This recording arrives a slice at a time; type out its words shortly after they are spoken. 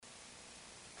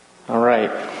All right.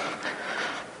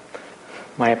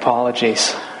 My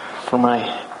apologies for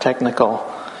my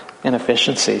technical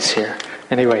inefficiencies here.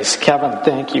 Anyways, Kevin,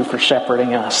 thank you for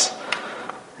shepherding us.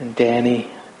 And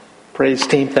Danny, praise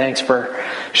team, thanks for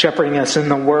shepherding us in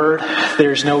the Word.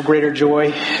 There's no greater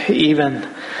joy, even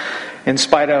in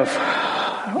spite of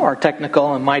our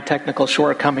technical and my technical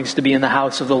shortcomings, to be in the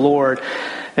house of the Lord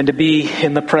and to be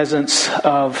in the presence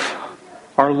of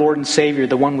our Lord and Savior,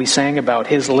 the one we sang about,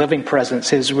 His living presence,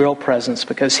 His real presence,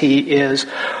 because He is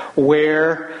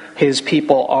where His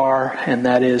people are, and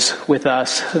that is with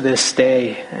us this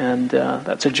day. And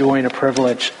that's a joy and a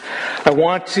privilege. I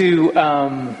want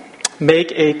to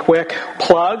make a quick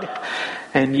plug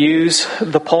and use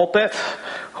the pulpit,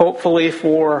 hopefully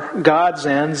for God's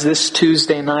ends, this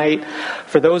Tuesday night.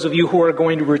 For those of you who are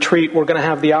going to retreat, we're going to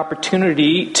have the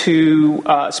opportunity to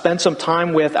spend some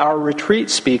time with our retreat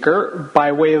speaker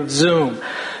by way of Zoom.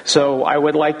 So I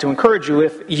would like to encourage you,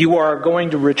 if you are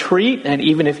going to retreat, and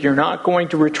even if you're not going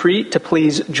to retreat, to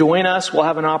please join us. We'll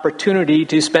have an opportunity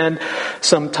to spend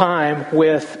some time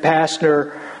with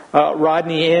Pastor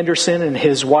Rodney Anderson and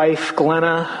his wife,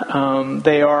 Glenna.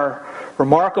 They are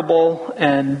remarkable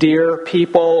and dear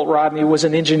people. Rodney was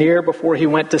an engineer before he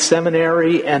went to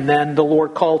seminary, and then the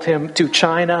Lord called him to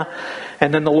China,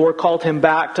 and then the Lord called him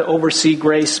back to oversee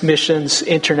Grace Missions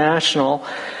International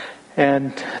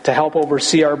and to help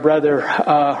oversee our brother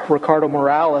Ricardo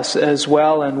Morales as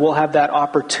well. And we'll have that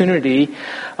opportunity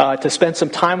to spend some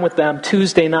time with them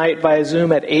Tuesday night via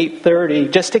Zoom at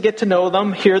 8:30, just to get to know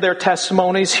them, hear their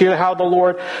testimonies, hear how the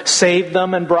Lord saved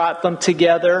them and brought them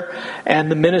together,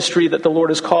 and the ministry that the Lord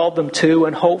has called them to.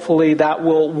 And hopefully that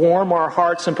will warm our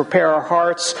hearts and prepare our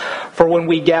hearts for when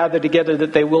we gather together,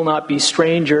 that they will not be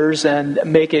strangers, and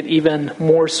make it even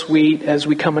more sweet as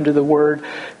we come into the Word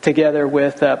together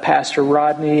with Pastor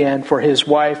Rodney, and for his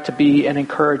wife to be an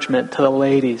encouragement to the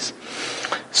ladies.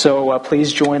 So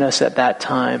please join us at that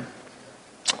time.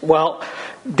 Well,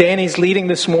 Danny's leading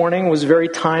this morning was very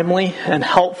timely and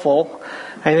helpful,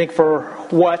 I think, for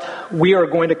what we are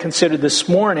going to consider this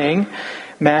morning,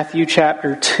 Matthew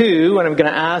chapter 2. And I'm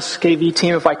going to ask AV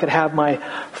team if I could have my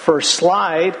first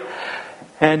slide.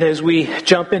 And as we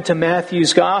jump into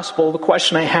Matthew's gospel, the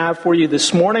question I have for you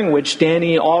this morning, which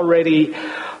Danny already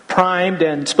primed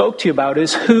and spoke to you about,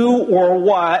 is who or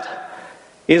what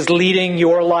is leading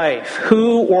your life?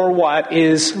 Who or what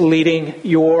is leading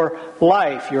your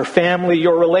life, your family,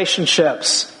 your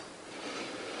relationships?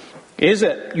 Is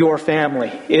it your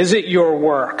family? Is it your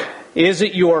work? Is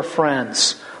it your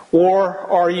friends? Or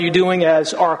are you doing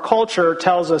as our culture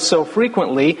tells us so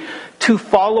frequently, to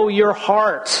follow your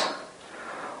heart?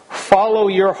 Follow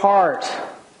your heart.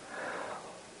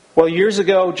 Well, years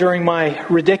ago, during my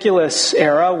ridiculous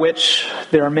era, which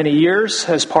there are many years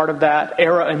as part of that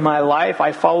era in my life,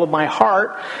 I followed my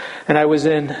heart, and I was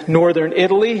in northern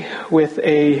Italy with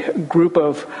a group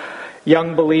of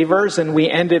young believers, and we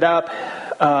ended up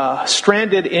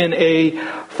stranded in a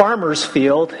farmer's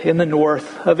field in the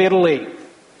north of Italy.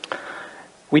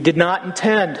 We did not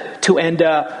intend to end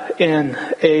up in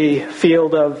a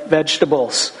field of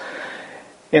vegetables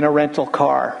in a rental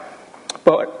car.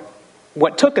 But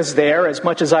what took us there, as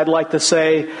much as I'd like to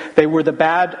say they were the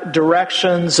bad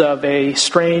directions of a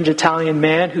strange Italian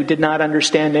man who did not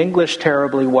understand English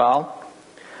terribly well,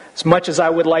 as much as I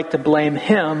would like to blame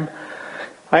him,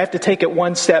 I have to take it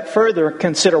one step further and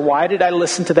consider, why did I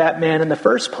listen to that man in the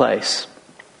first place?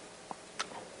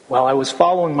 Well, I was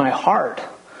following my heart.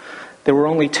 There were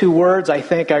only two words I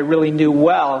think I really knew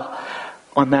well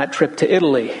on that trip to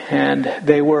Italy, and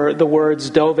they were the words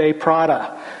Dove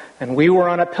Prada. And we were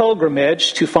on a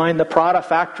pilgrimage to find the Prada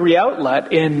factory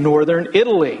outlet in northern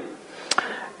Italy.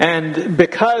 And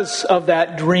because of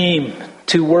that dream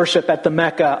to worship at the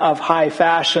Mecca of high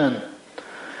fashion,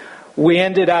 we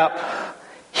ended up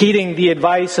heeding the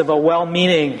advice of a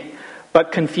well-meaning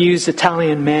but confused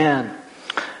Italian man.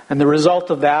 And the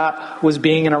result of that was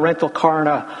being in a rental car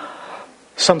in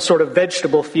some sort of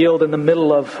vegetable field in the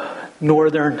middle of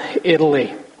northern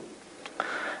Italy.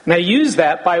 And I use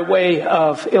that by way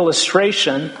of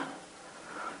illustration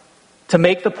to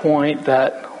make the point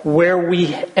that where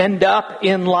we end up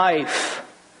in life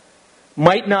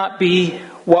might not be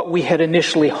what we had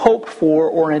initially hoped for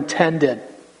or intended.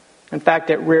 In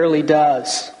fact, it rarely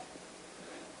does.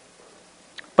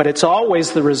 But it's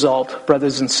always the result,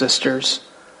 brothers and sisters,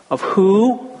 of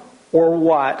who or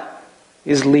what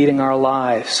is leading our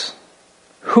lives.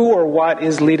 Who or what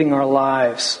is leading our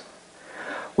lives?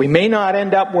 We may not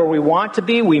end up where we want to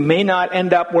be. We may not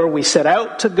end up where we set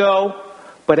out to go.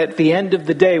 But at the end of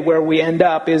the day, where we end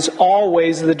up is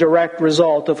always the direct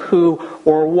result of who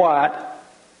or what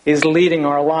is leading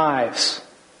our lives.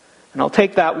 And I'll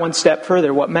take that one step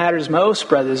further. What matters most,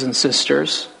 brothers and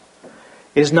sisters,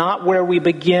 is not where we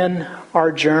begin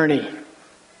our journey.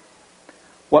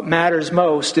 What matters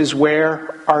most is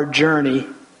where our journey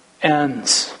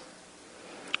ends.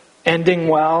 Ending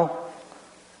well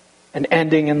and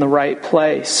ending in the right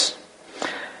place.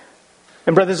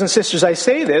 And brothers and sisters, I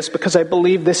say this because I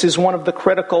believe this is one of the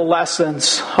critical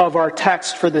lessons of our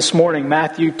text for this morning,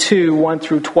 Matthew 2, 1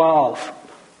 through 12.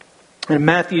 In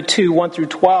Matthew 2, 1 through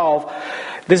 12,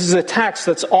 this is a text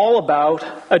that's all about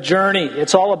a journey.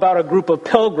 It's all about a group of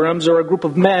pilgrims or a group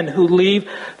of men who leave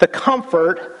the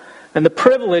comfort and the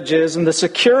privileges and the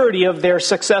security of their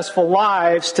successful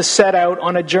lives to set out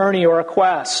on a journey or a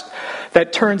quest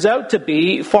that turns out to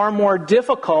be far more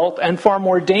difficult and far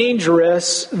more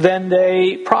dangerous than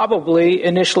they probably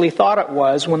initially thought it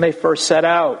was when they first set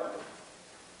out.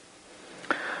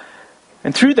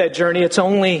 And through that journey, it's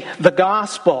only the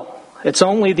gospel. It's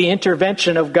only the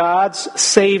intervention of God's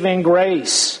saving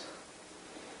grace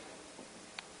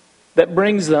that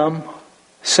brings them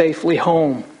safely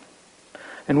home.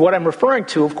 And what I'm referring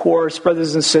to, of course,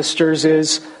 brothers and sisters,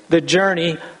 is the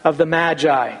journey of the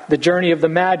Magi. The journey of the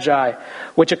Magi,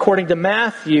 which according to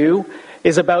Matthew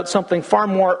is about something far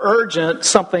more urgent,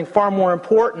 something far more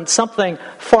important, something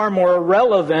far more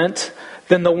relevant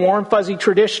than the warm, fuzzy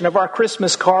tradition of our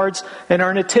Christmas cards and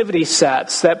our nativity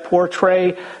sets that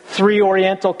portray three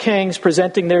Oriental kings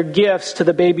presenting their gifts to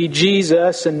the baby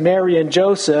Jesus and Mary and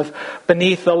Joseph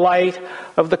beneath the light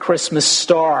of the Christmas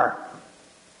star.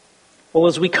 Well,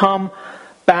 as we come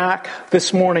back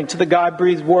this morning to the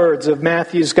God-breathed words of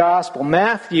Matthew's Gospel,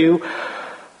 Matthew,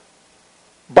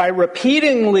 by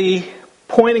repeatedly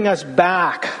pointing us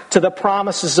back to the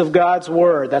promises of God's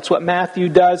Word, that's what Matthew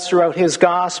does throughout his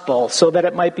Gospel, so that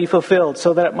it might be fulfilled,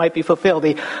 so that it might be fulfilled.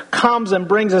 He comes and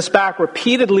brings us back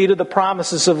repeatedly to the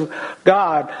promises of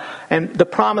God and the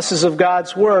promises of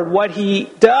God's Word. What he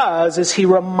does is he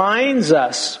reminds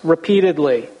us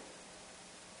repeatedly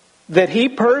that he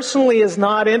personally is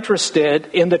not interested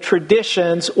in the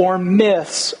traditions or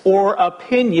myths or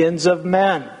opinions of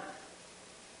men.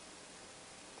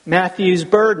 Matthew's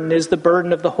burden is the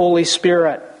burden of the Holy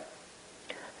Spirit.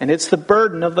 And it's the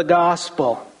burden of the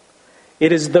gospel.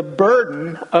 It is the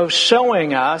burden of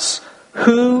showing us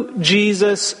who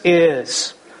Jesus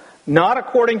is. Not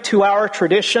according to our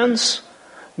traditions,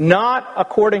 not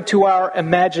according to our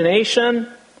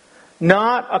imagination,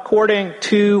 not according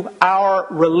to our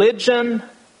religion,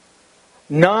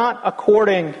 not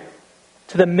according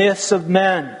to the myths of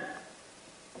men.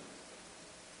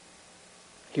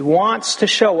 He wants to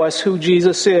show us who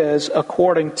Jesus is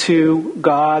according to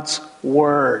God's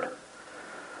Word.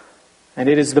 And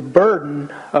it is the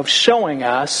burden of showing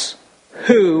us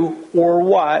who or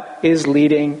what is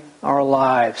leading our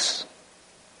lives.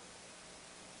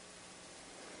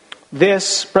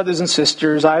 This, brothers and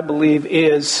sisters, I believe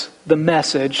is the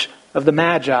message of the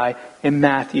Magi in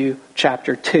Matthew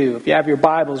chapter 2. If you have your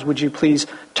Bibles, would you please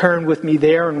turn with me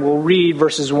there and we'll read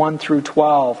verses 1 through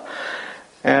 12.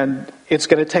 And it's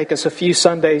going to take us a few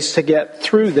Sundays to get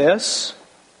through this.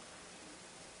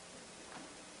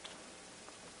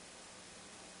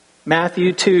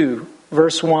 Matthew 2,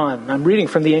 verse 1. I'm reading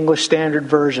from the English Standard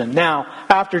Version. Now,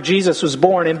 after Jesus was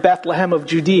born in Bethlehem of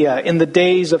Judea, in the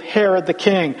days of Herod the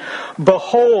king,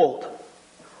 behold,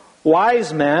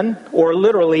 wise men, or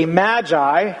literally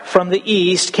magi, from the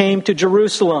east came to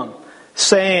Jerusalem,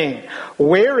 saying,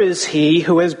 "Where is he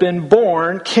who has been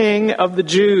born King of the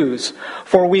Jews?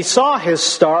 For we saw his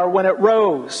star when it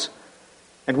rose,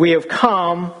 and we have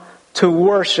come to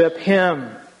worship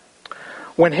him."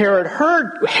 When Herod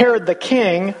the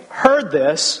king heard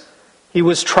this, he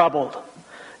was troubled,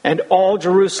 and all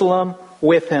Jerusalem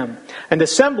with him. And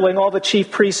assembling all the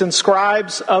chief priests and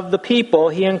scribes of the people,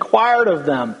 he inquired of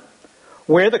them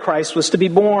where the Christ was to be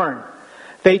born.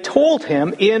 They told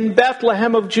him, "In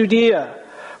Bethlehem of Judea,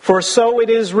 for so it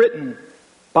is written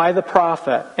by the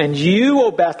prophet, and you, O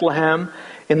Bethlehem,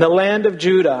 in the land of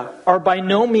Judah, are by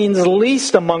no means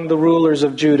least among the rulers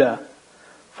of Judah.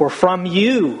 For from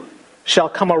you shall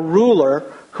come a ruler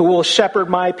who will shepherd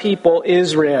my people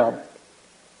Israel."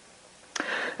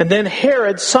 And then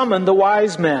Herod summoned the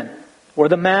wise men, or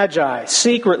the Magi,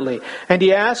 secretly, and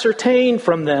he ascertained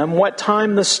from them what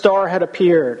time the star had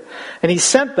appeared. And he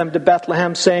sent them to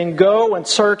Bethlehem, saying, "Go and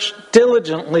search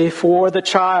diligently for the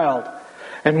child.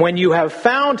 And when you have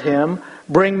found him,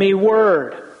 bring me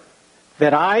word,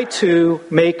 that I too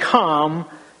may come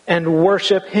and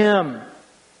worship him."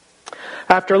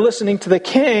 After listening to the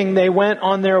king, they went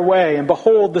on their way, and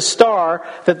behold, the star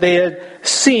that they had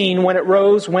seen when it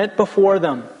rose went before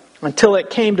them, until it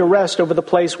came to rest over the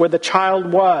place where the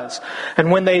child was.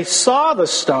 And when they saw the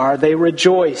star, they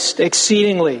rejoiced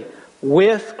exceedingly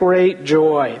with great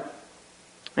joy.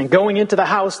 And going into the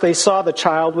house, they saw the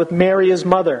child with Mary his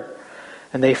mother,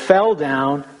 and they fell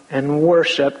down and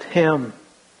worshipped him.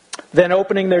 Then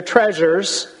opening their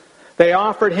treasures, they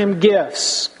offered him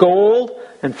gifts, gold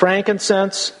and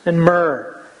frankincense and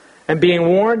myrrh. And being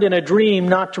warned in a dream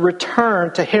not to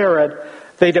return to Herod,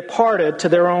 they departed to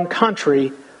their own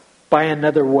country by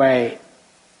another way.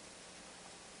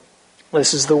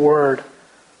 This is the word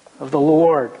of the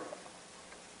Lord.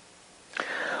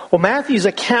 Well, Matthew's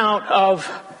account of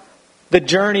the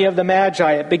journey of the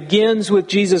Magi, it begins with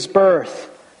Jesus' birth,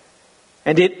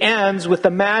 and it ends with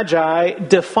the Magi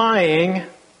defying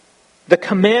the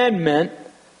commandment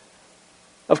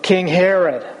of King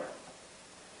Herod,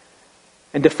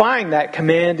 and defying that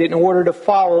command in order to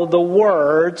follow the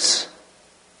words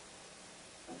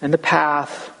and the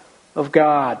path of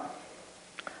God.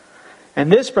 And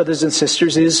this, brothers and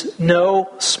sisters, is no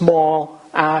small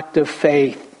act of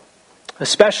faith,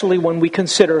 especially when we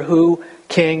consider who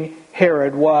King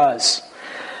Herod was.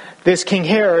 This King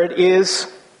Herod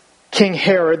is King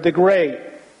Herod the Great.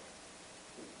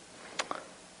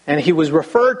 And he was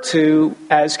referred to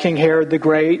as King Herod the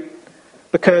Great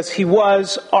because he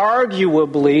was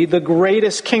arguably the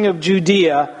greatest king of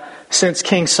Judea since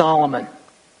King Solomon.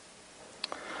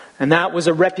 And that was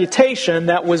a reputation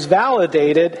that was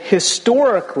validated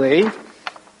historically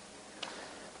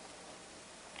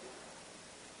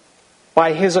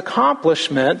by his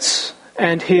accomplishments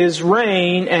and his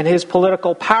reign and his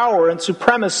political power and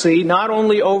supremacy, not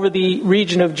only over the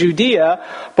region of Judea,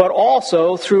 but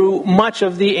also through much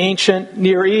of the ancient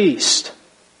Near East.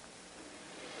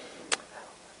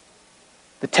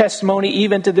 The testimony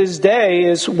even to this day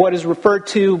is what is referred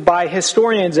to by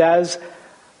historians as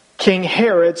King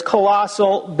Herod's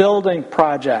colossal building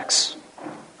projects.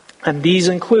 And these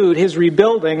include his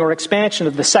rebuilding or expansion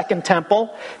of the Second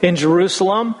Temple in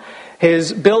Jerusalem,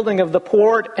 his building of the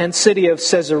port and city of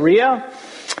Caesarea,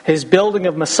 his building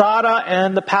of Masada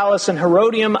and the palace in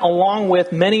Herodium, along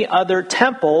with many other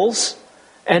temples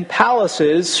and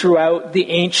palaces throughout the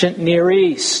ancient Near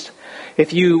East.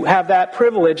 If you have that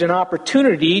privilege and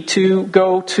opportunity to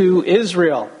go to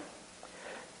Israel,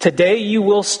 today you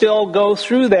will still go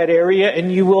through that area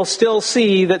and you will still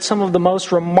see that some of the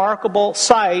most remarkable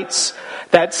sites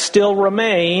that still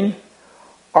remain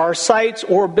are sites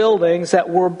or buildings that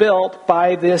were built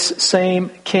by this same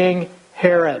King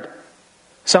Herod,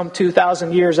 some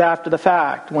 2,000 years after the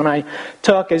fact. When I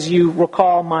took, as you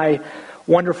recall, my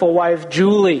wonderful wife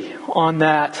Julie on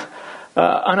that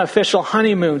unofficial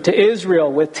honeymoon to Israel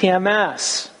with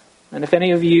TMS. And if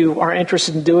any of you are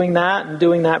interested in doing that and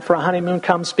doing that for a honeymoon,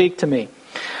 come speak to me.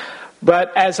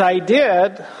 But as I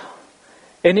did,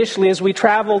 initially as we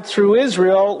traveled through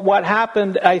Israel, what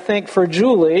happened, I think, for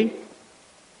Julie,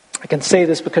 I can say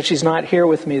this because she's not here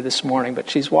with me this morning, but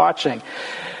she's watching.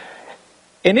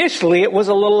 Initially, it was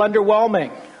a little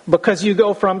underwhelming because you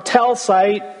go from tell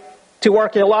site to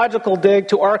archaeological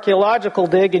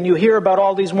dig, and you hear about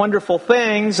all these wonderful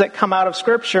things that come out of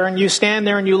Scripture, and you stand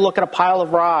there and you look at a pile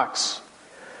of rocks.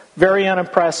 Very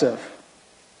unimpressive.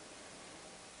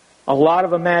 A lot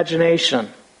of imagination.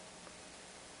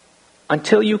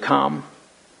 Until you come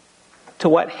to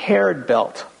what Herod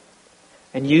built.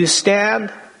 And you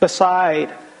stand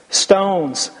beside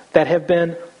stones that have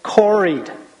been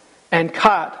quarried and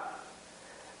cut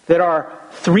that are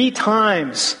 3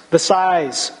 times the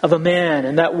size of a man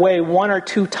and that weigh 1 or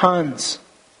 2 tons.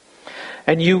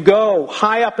 And you go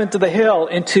high up into the hill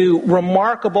into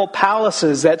remarkable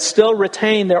palaces that still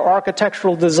retain their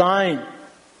architectural design.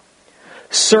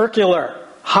 Circular,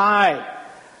 high,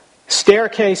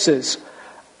 staircases,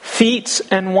 feats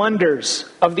and wonders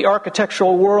of the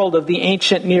architectural world of the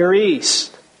ancient Near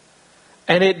East.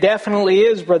 And it definitely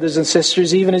is, brothers and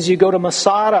sisters, even as you go to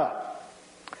Masada,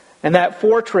 and that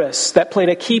fortress that played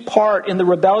a key part in the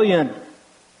rebellion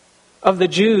of the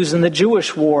Jews in the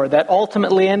Jewish war that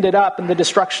ultimately ended up in the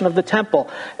destruction of the temple.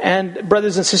 And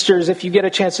brothers and sisters, if you get a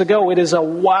chance to go, it is a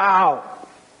wow.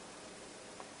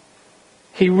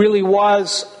 He really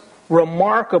was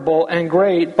remarkable and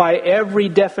great by every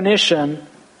definition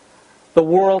the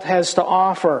world has to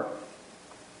offer.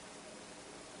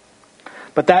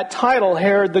 But that title,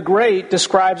 Herod the Great,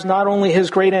 describes not only his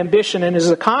great ambition and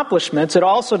his accomplishments, it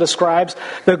also describes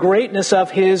the greatness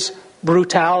of his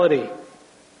brutality.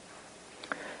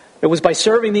 It was by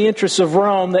serving the interests of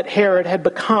Rome that Herod had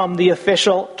become the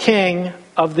official king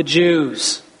of the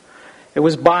Jews. It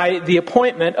was by the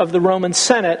appointment of the Roman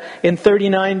Senate in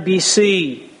 39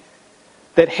 BC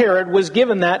that Herod was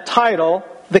given that title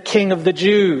the King of the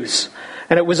Jews.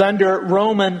 And it was under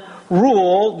Roman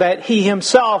rule that he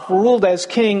himself ruled as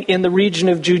king in the region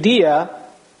of Judea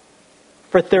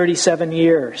for 37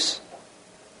 years.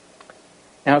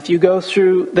 Now, if you go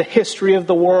through the history of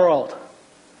the world,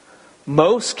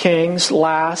 most kings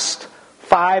last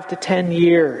 5 to 10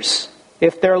 years,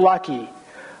 if they're lucky,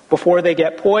 before they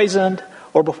get poisoned,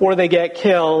 or before they get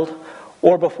killed,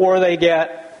 or before they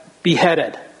get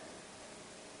beheaded.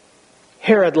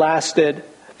 Herod lasted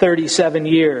 37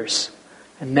 years.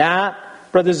 And that,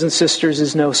 brothers and sisters,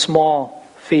 is no small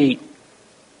feat.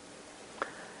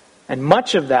 And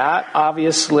much of that,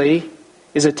 obviously,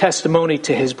 is a testimony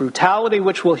to his brutality,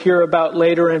 which we'll hear about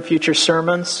later in future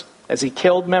sermons, as he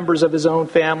killed members of his own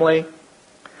family.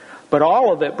 But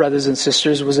all of it, brothers and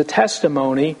sisters, was a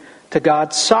testimony to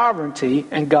God's sovereignty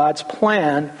and God's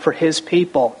plan for his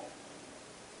people.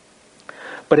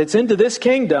 But it's into this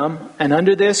kingdom and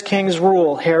under this king's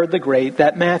rule, Herod the Great,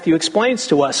 that Matthew explains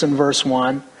to us in verse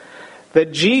 1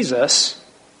 that Jesus,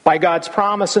 by God's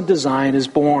promise and design, is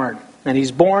born. And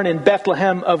he's born in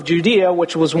Bethlehem of Judea,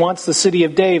 which was once the city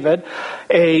of David,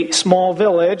 a small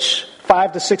village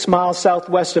 5 to 6 miles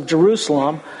southwest of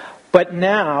Jerusalem. But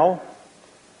now,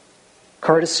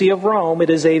 courtesy of Rome, it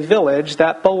is a village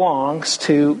that belongs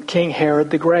to King Herod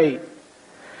the Great.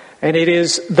 And it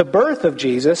is the birth of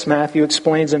Jesus, Matthew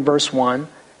explains in verse 1,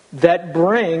 that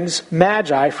brings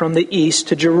Magi from the east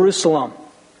to Jerusalem.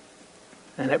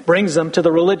 And it brings them to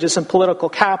the religious and political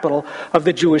capital of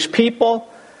the Jewish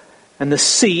people and the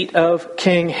seat of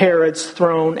King Herod's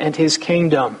throne and his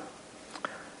kingdom.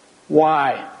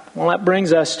 Why? Well, that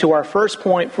brings us to our first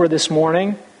point for this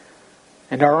morning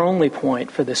and our only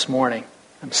point for this morning.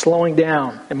 I'm slowing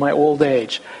down in my old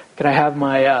age. Could I have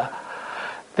my...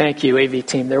 Thank you, AV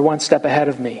team. They're one step ahead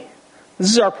of me.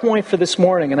 This is our point for this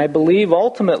morning, and I believe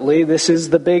ultimately this is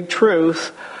the big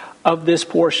truth of this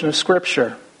portion of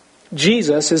Scripture.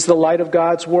 Jesus is the light of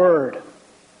God's Word,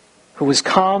 who has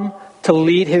come to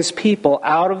lead his people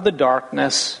out of the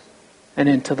darkness and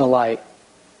into the light.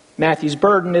 Matthew's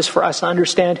burden is for us to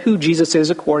understand who Jesus is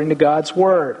according to God's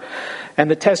Word.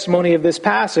 And the testimony of this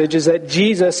passage is that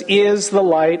Jesus is the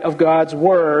light of God's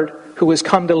Word, who has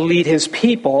come to lead his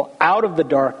people out of the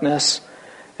darkness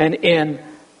and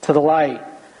into the light.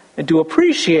 And to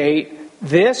appreciate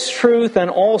this truth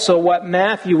and also what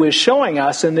Matthew is showing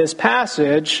us in this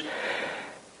passage,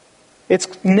 it's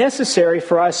necessary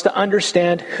for us to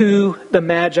understand who the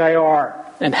Magi are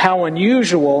and how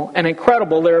unusual and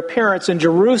incredible their appearance in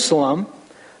Jerusalem,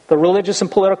 the religious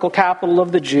and political capital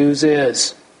of the Jews,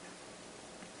 is.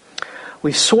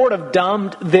 We've sort of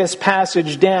dumbed this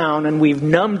passage down and we've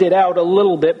numbed it out a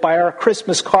little bit by our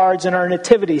Christmas cards and our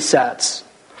nativity sets.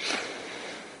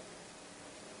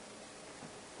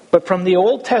 But from the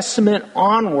Old Testament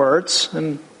onwards,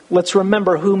 and let's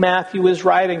remember who Matthew is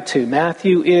writing to.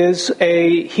 Matthew is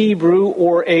a Hebrew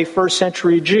or a first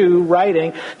century Jew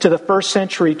writing to the first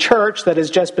century church that has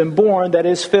just been born, that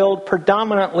is filled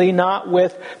predominantly not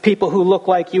with people who look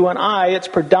like you and I. It's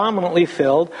predominantly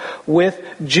filled with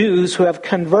Jews who have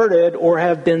converted or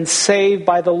have been saved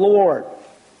by the Lord.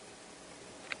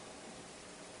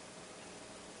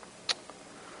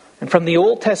 And from the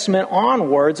Old Testament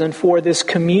onwards, and for this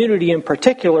community in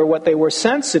particular, what they were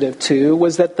sensitive to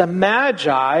was that the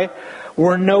Magi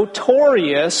were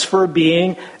notorious for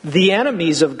being the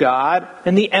enemies of God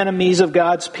and the enemies of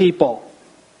God's people.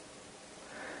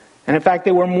 And in fact,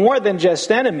 they were more than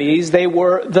just enemies, they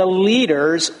were the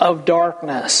leaders of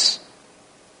darkness.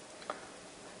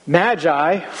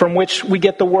 Magi, from which we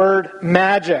get the word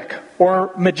magic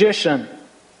or magician.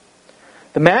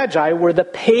 The Magi were the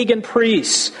pagan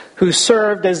priests who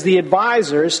served as the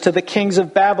advisors to the kings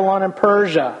of Babylon and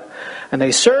Persia. And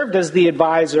they served as the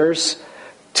advisors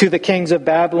to the kings of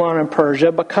Babylon and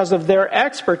Persia because of their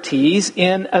expertise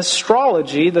in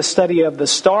astrology, the study of the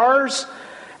stars,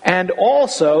 and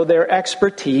also their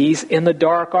expertise in the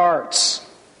dark arts.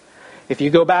 If you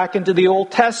go back into the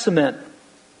Old Testament,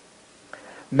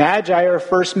 Magi are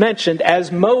first mentioned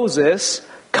as Moses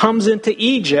comes into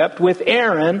Egypt with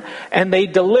Aaron, and they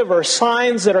deliver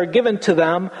signs that are given to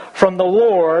them from the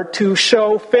Lord to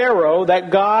show Pharaoh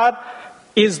that God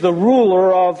is the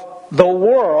ruler of the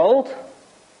world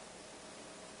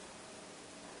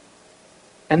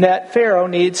and that Pharaoh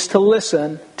needs to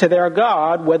listen to their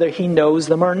God whether he knows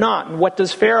them or not. And what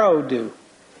does Pharaoh do?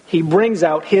 He brings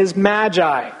out his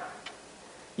Magi.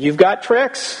 You've got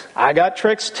tricks, I got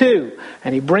tricks too.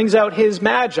 And he brings out his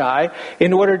Magi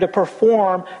in order to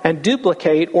perform and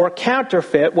duplicate or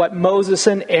counterfeit what Moses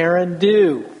and Aaron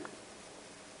do.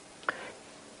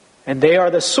 And they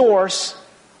are the source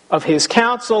of his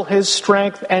counsel, his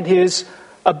strength, and his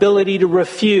ability to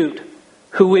refute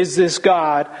who is this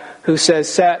God who says,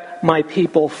 set my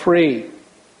people free.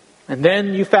 And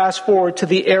then you fast forward to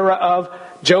the era of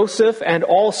Joseph and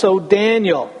also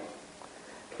Daniel.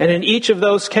 And in each of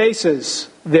those cases,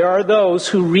 there are those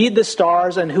who read the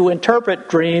stars and who interpret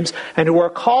dreams and who are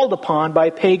called upon by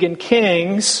pagan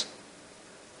kings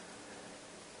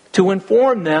to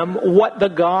inform them what the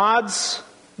gods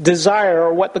desire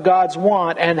or what the gods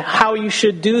want and how you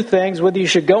should do things, whether you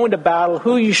should go into battle,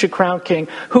 who you should crown king,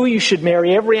 who you should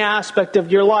marry, every aspect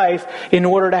of your life in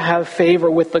order to have favor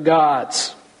with the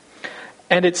gods.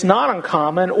 And it's not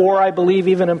uncommon, or I believe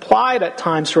even implied at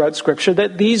times throughout Scripture,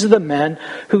 that these are the men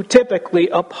who typically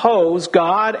oppose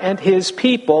God and His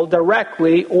people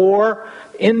directly or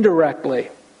indirectly.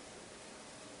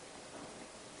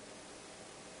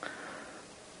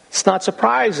 It's not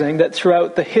surprising that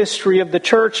throughout the history of the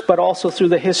church, but also through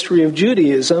the history of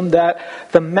Judaism, that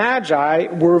the Magi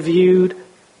were viewed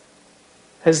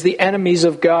as the enemies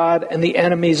of God and the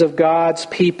enemies of God's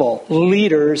people,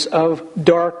 leaders of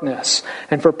darkness.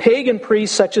 And for pagan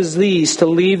priests such as these to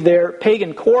leave their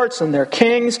pagan courts and their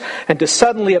kings and to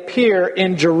suddenly appear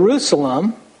in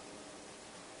Jerusalem,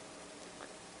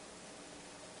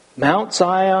 Mount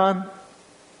Zion,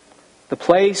 the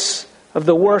place of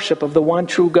the worship of the one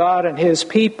true God and His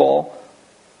people,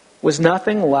 was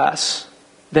nothing less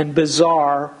than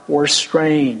bizarre or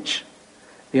strange.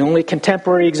 The only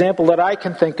contemporary example that I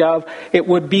can think of, it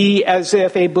would be as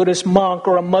if a Buddhist monk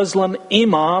or a Muslim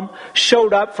imam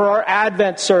showed up for our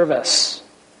Advent service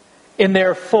in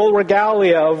their full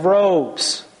regalia of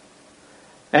robes.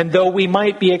 And though we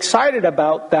might be excited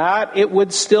about that, it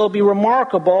would still be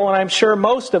remarkable, and I'm sure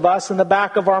most of us in the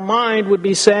back of our mind would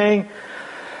be saying,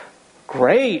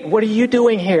 "Great, what are you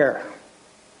doing here?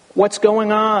 What's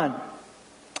going on?"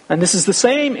 And this is the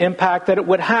same impact that it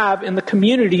would have in the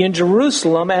community in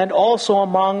Jerusalem and also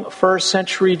among first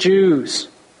century Jews.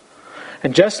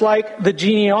 And just like the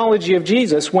genealogy of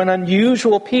Jesus, when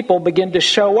unusual people begin to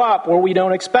show up where we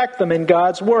don't expect them in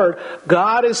God's Word,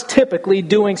 God is typically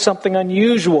doing something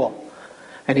unusual.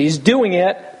 And He's doing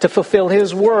it to fulfill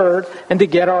His Word and to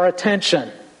get our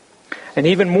attention. And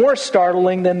even more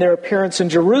startling than their appearance in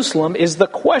Jerusalem is the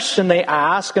question they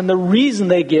ask and the reason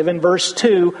they give in verse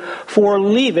 2 for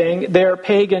leaving their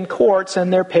pagan courts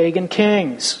and their pagan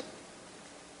kings.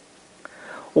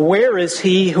 Where is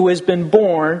He who has been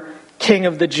born King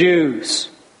of the Jews?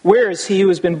 Where is He who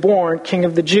has been born King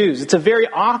of the Jews? It's a very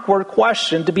awkward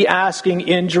question to be asking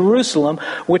in Jerusalem,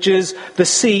 which is the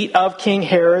seat of King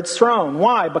Herod's throne.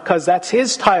 Why? Because that's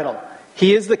his title.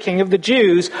 He is the King of the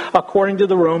Jews according to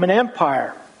the Roman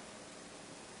Empire.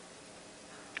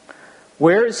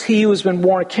 Where is He who has been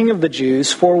born King of the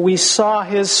Jews? For we saw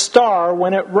His star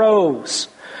when it rose.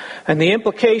 And the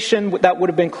implication that would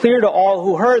have been clear to all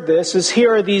who heard this is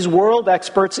here are these world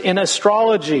experts in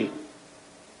astrology.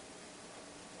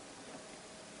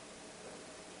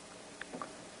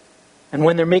 And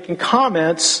when they're making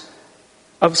comments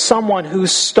of someone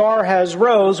whose star has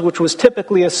rose, which was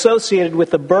typically associated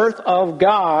with the birth of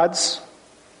gods,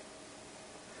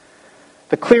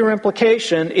 the clear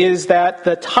implication is that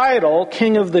the title,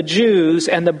 King of the Jews,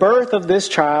 and the birth of this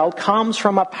child comes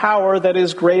from a power that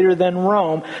is greater than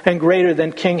Rome and greater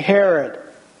than King Herod.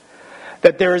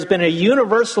 That there has been a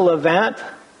universal event,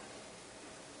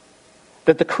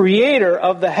 that the Creator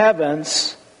of the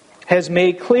heavens has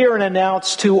made clear and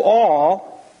announced to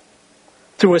all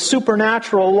through a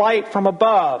supernatural light from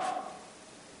above.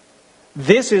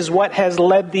 This is what has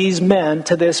led these men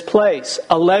to this place,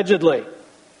 allegedly.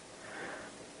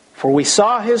 For we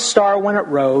saw His star when it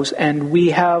rose, and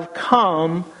we have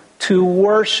come to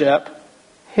worship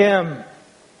Him.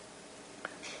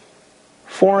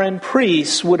 Foreign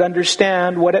priests would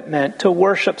understand what it meant to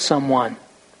worship someone.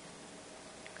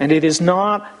 And it is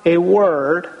not a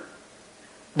word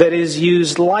that is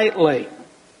used lightly.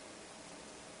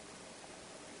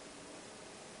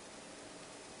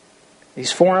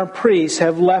 These foreign priests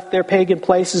have left their pagan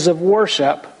places of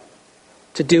worship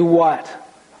to do what?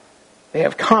 They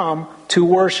have come to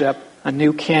worship a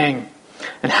new king.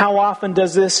 And how often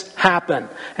does this happen?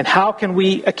 And how can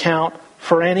we account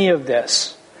for any of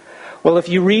this? Well, if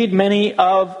you read many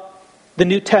of the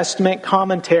New Testament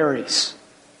commentaries,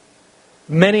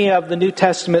 many of the New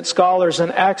Testament scholars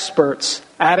and experts,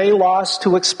 at a loss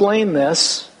to explain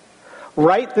this,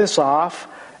 write this off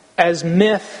as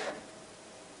myth.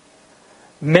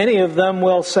 Many of them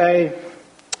will say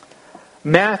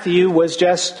Matthew was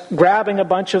just grabbing a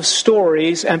bunch of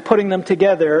stories and putting them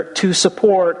together to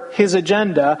support his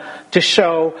agenda to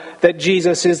show that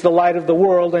Jesus is the light of the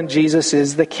world and Jesus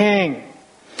is the King.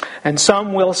 And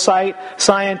some will cite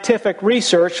scientific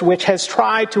research which has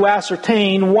tried to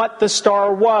ascertain what the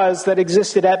star was that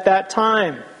existed at that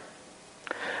time.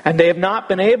 And they have not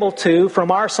been able to, from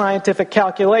our scientific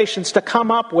calculations, to come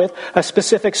up with a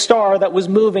specific star that was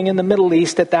moving in the Middle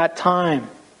East at that time.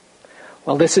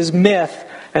 Well, this is myth,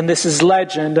 and this is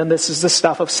legend, and this is the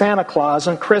stuff of Santa Claus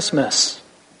and Christmas.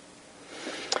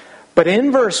 But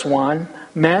in verse 1,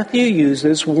 Matthew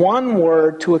uses one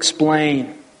word to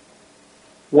explain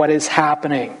what is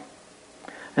happening.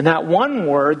 And that one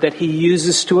word that he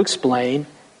uses to explain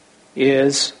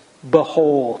is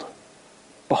behold.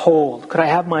 Behold. Could I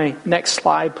have my next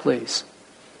slide, please?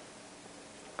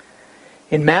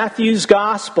 In Matthew's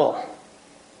Gospel,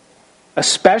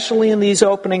 especially in these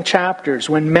opening chapters,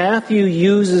 when Matthew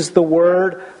uses the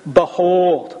word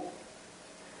behold,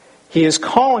 he is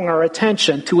calling our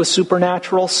attention to a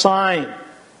supernatural sign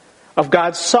of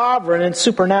God's sovereign and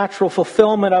supernatural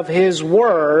fulfillment of His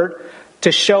Word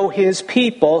to show His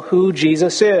people who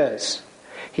Jesus is.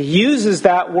 He uses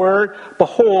that word,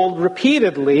 behold,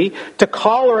 repeatedly to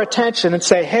call our attention and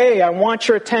say, hey, I want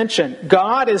your attention.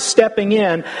 God is stepping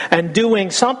in and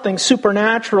doing something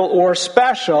supernatural or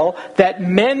special that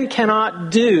men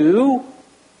cannot do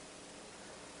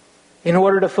in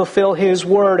order to fulfill His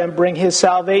Word and bring His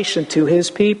salvation to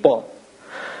His people.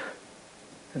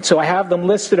 And so I have them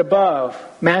listed above.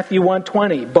 Matthew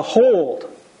 1:20, behold,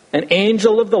 an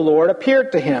angel of the Lord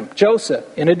appeared to him, Joseph,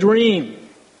 in a dream.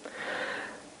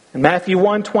 In Matthew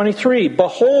 1:23,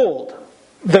 behold,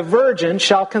 the virgin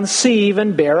shall conceive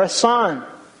and bear a son.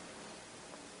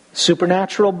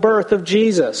 Supernatural birth of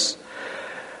Jesus.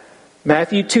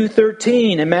 Matthew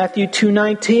 2:13 and Matthew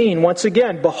 2:19, once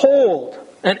again, behold,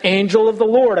 an angel of the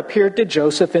Lord appeared to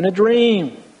Joseph in a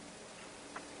dream.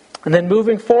 And then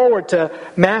moving forward to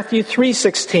Matthew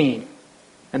 3:16,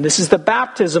 and this is the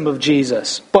baptism of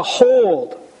Jesus.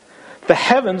 Behold, the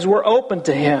heavens were opened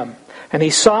to him, and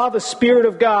he saw the Spirit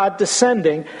of God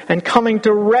descending and coming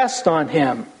to rest on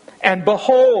him. And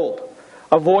behold,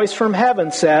 a voice from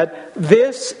heaven said,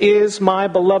 this is my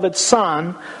beloved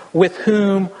Son, with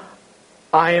whom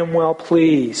I am well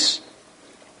pleased.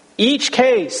 Each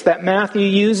case that Matthew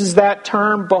uses that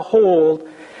term, behold,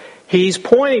 he's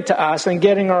pointing to us and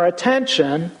getting our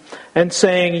attention and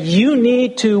saying, you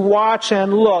need to watch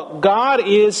and look. God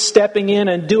is stepping in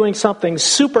and doing something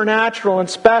supernatural and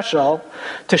special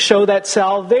to show that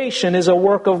salvation is a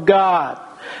work of God.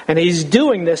 And He's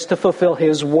doing this to fulfill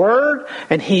His Word,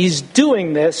 and He's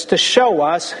doing this to show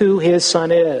us who His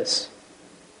Son is.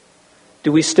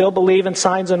 Do we still believe in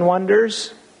signs and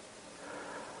wonders?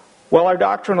 Well, our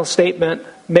doctrinal statement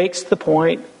makes the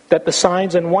point that the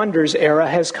signs and wonders era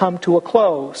has come to a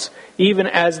close, even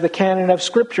as the canon of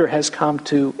Scripture has come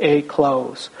to a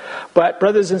close. But,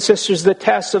 brothers and sisters, the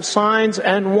test of signs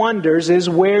and wonders is,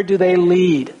 where do they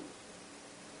lead?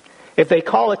 If they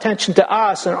call attention to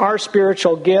us and our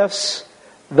spiritual gifts,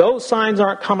 those signs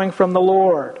aren't coming from the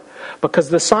Lord. Because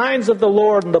the signs of the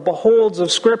Lord and the beholds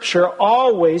of Scripture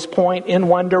always point in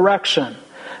one direction.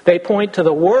 They point to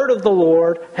the Word of the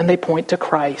Lord, and they point to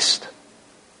Christ.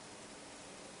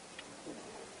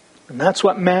 And that's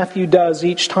what Matthew does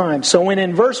each time. So when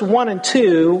in verse 1 and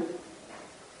 2,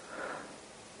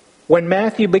 when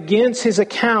Matthew begins his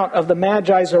account of the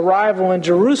Magi's arrival in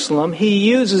Jerusalem, he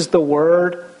uses the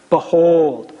word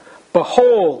behold.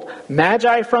 Behold,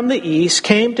 Magi from the east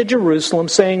came to Jerusalem,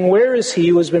 saying, where is he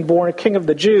who has been born a king of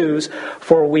the Jews?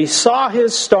 For we saw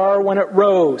his star when it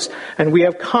rose, and we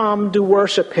have come to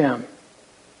worship him.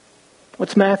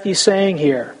 What's Matthew saying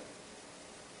here?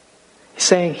 He's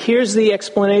saying, here's the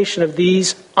explanation of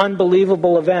these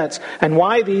unbelievable events and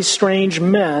why these strange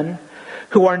men,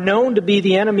 who are known to be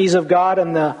the enemies of God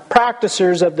and the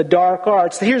practicers of the dark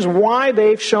arts, here's why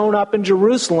they've shown up in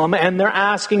Jerusalem and they're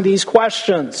asking these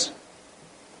questions.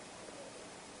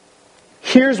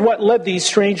 Here's what led these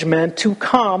strange men to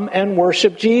come and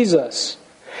worship Jesus.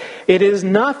 It is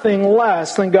nothing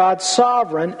less than God's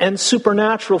sovereign and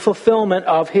supernatural fulfillment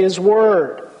of His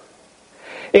Word.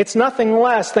 It's nothing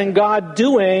less than God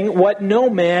doing what no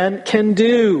man can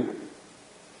do.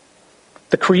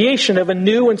 The creation of a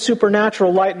new and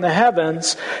supernatural light in the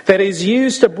heavens that is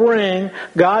used to bring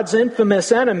God's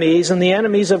infamous enemies and the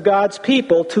enemies of God's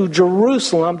people to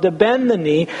Jerusalem to bend the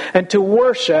knee and to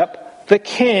worship the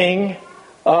King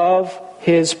of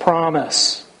His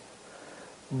promise.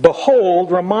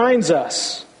 Behold reminds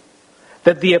us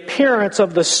that the appearance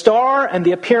of the star and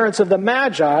the appearance of the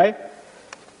Magi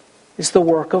is the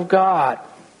work of God.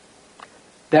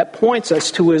 That points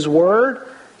us to His Word,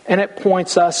 and it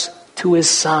points us to His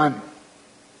Son.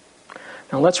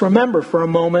 Now let's remember for a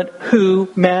moment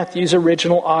who Matthew's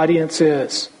original audience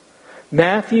is.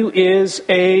 Matthew is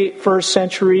a first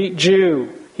century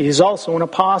Jew. He is also an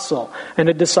apostle and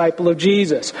a disciple of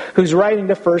Jesus who's writing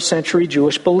to first century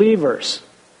Jewish believers.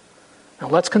 Now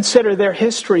let's consider their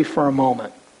history for a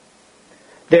moment.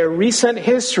 Their recent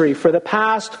history for the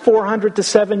past 400 to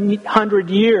 700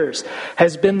 years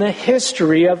has been the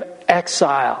history of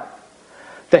exile.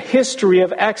 The history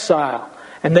of exile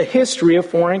and the history of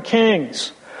foreign kings,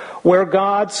 where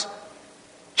God's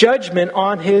judgment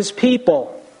on His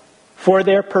people for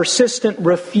their persistent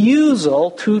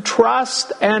refusal to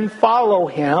trust and follow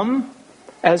Him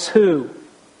as who?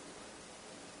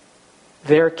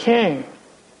 Their king.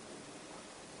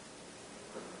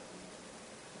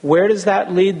 Where does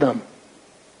that lead them?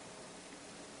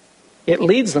 It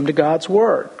leads them to God's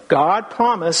Word. God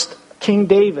promised King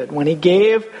David when He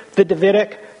gave the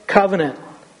Davidic covenant,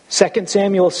 2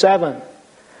 Samuel 7,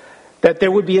 that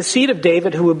there would be a seed of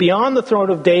David who would be on the throne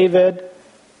of David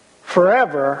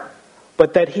forever,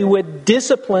 but that He would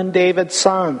discipline David's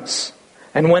sons.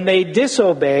 And when they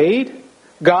disobeyed,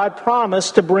 God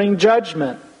promised to bring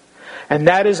judgment. And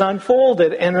that is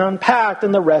unfolded and unpacked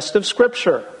in the rest of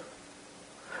Scripture.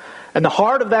 And the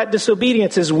heart of that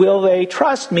disobedience is, will they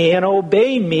trust me and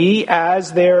obey me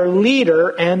as their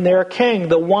leader and their king,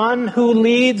 the one who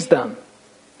leads them?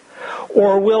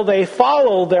 Or will they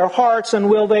follow their hearts and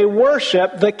will they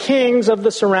worship the kings of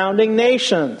the surrounding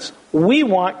nations? We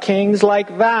want kings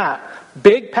like that.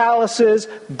 Big palaces,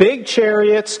 big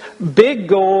chariots, big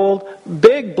gold,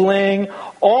 big bling,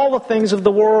 all the things of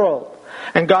the world.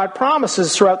 And God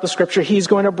promises throughout the Scripture He's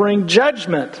going to bring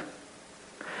judgment.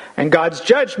 And God's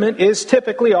judgment is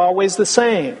typically always the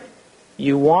same.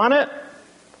 You want it?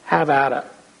 Have at it.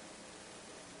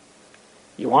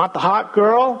 You want the hot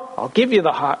girl? I'll give you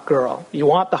the hot girl. You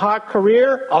want the hot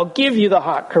career? I'll give you the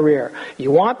hot career.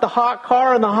 You want the hot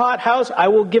car and the hot house? I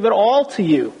will give it all to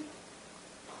you.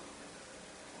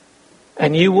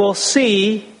 And you will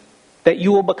see that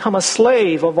you will become a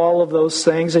slave of all of those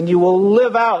things, and you will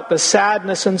live out the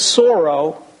sadness and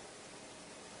sorrow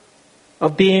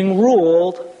of being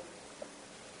ruled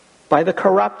by the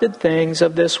corrupted things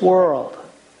of this world.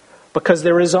 Because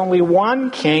there is only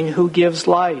one king who gives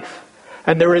life.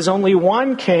 And there is only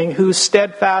one king whose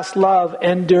steadfast love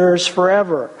endures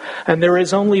forever. And there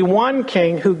is only one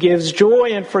king who gives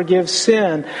joy and forgives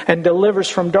sin and delivers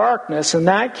from darkness. And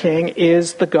that king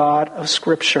is the God of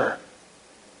Scripture.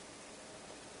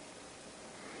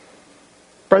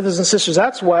 Brothers and sisters,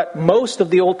 that's what most of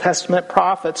the Old Testament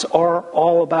prophets are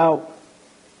all about.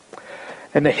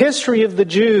 And the history of the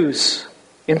Jews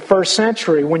in first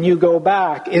century, when you go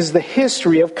back, is the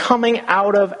history of coming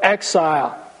out of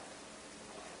exile.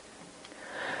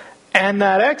 And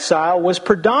that exile was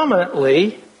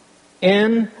predominantly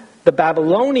in the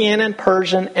Babylonian and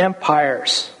Persian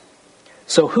empires.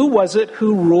 So who was it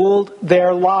who ruled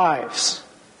their lives?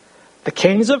 The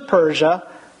kings of Persia,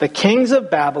 the kings of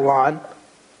Babylon,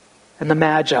 and the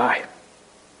Magi.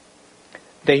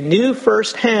 They knew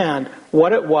firsthand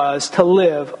what it was to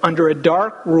live under a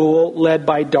dark rule led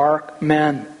by dark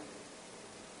men.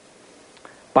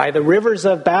 By the rivers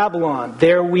of Babylon,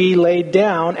 there we laid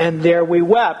down and there we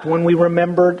wept when we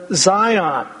remembered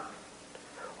Zion.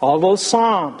 All those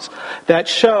psalms that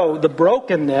show the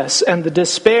brokenness and the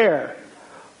despair,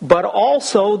 but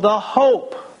also the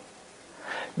hope.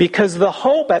 Because the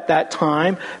hope at that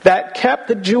time that kept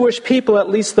the Jewish people, at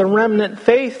least the remnant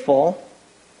faithful,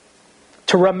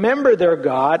 to remember their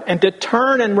God and to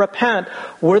turn and repent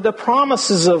were the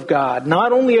promises of God,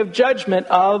 not only of judgment,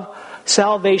 of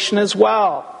salvation as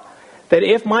well. That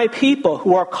if my people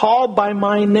who are called by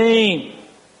my name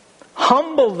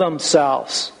humble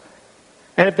themselves,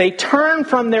 and if they turn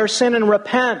from their sin and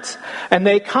repent, and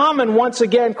they come and once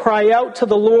again cry out to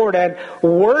the Lord and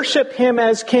worship Him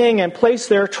as King and place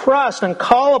their trust and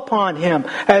call upon Him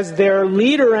as their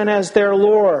leader and as their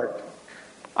Lord,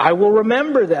 I will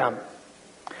remember them.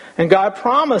 And God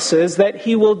promises that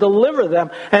He will deliver them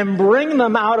and bring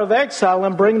them out of exile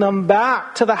and bring them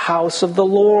back to the house of the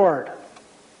Lord.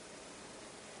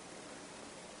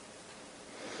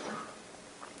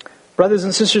 Brothers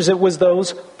and sisters, it was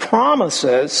those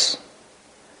promises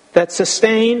that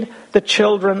sustained the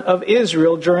children of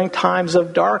Israel during times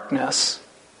of darkness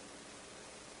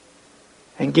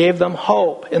and gave them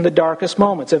hope in the darkest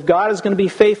moments. If God is going to be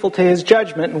faithful to His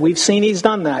judgment, and we've seen He's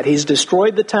done that. He's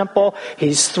destroyed the temple.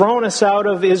 He's thrown us out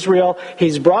of Israel.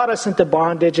 He's brought us into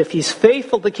bondage. If He's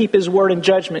faithful to keep His word in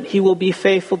judgment, He will be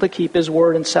faithful to keep His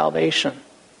word in salvation.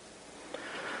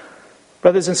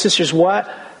 Brothers and sisters, what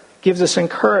gives us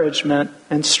encouragement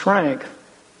and strength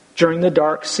during the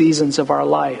dark seasons of our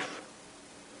life?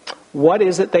 What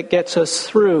is it that gets us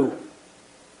through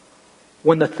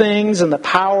when the things and the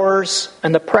powers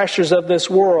and the pressures of this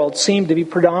world seem to be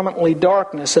predominantly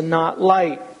darkness and not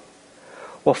light.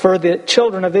 Well, for the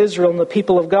children of Israel and the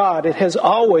people of God, it has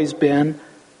always been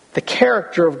the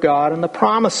character of God and the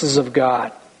promises of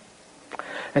God.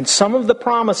 And some of the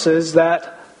promises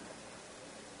that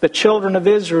the children of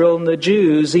Israel and the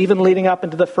Jews, even leading up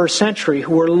into the first century,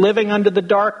 who were living under the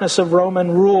darkness of Roman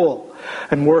rule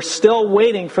and were still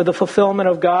waiting for the fulfillment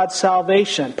of God's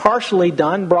salvation, partially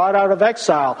done, brought out of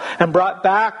exile and brought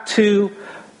back to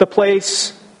the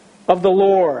place of the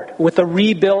Lord with a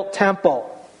rebuilt temple,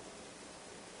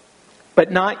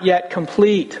 but not yet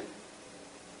complete.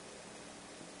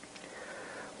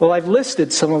 Well, I've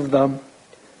listed some of them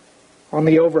on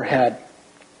the overhead.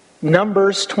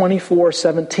 Numbers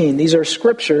 24:17. These are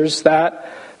scriptures that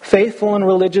faithful and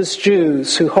religious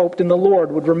Jews who hoped in the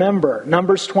Lord would remember.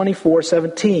 Numbers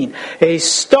 24:17. A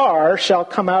star shall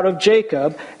come out of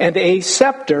Jacob, and a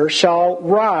scepter shall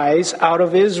rise out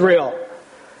of Israel.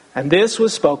 And this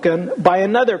was spoken by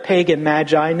another pagan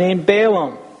magi named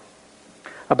Balaam,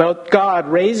 about God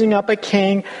raising up a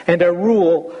king and a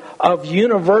rule of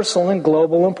universal and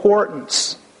global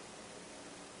importance.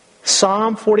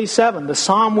 Psalm 47, the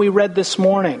psalm we read this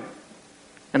morning.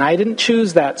 And I didn't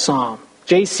choose that psalm.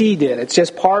 JC did. It's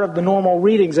just part of the normal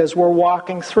readings as we're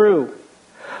walking through.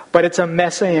 But it's a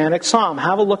messianic psalm.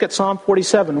 Have a look at Psalm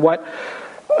 47, what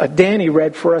Danny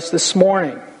read for us this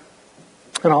morning.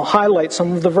 And I'll highlight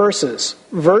some of the verses.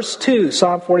 Verse 2,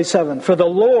 Psalm 47. For the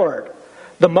Lord,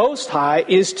 the Most High,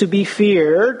 is to be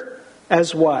feared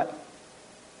as what?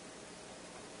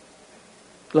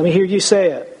 Let me hear you say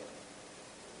it.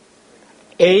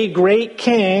 A great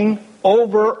king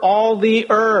over all the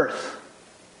earth.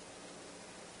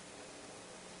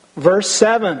 Verse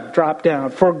 7, drop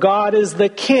down. For God is the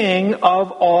king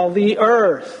of all the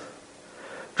earth.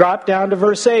 Drop down to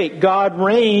verse 8. God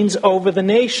reigns over the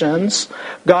nations.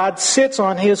 God sits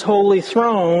on his holy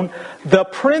throne. The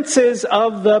princes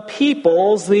of the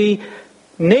peoples, the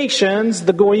nations,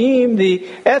 the goyim, the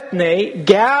ethne,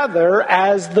 gather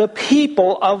as the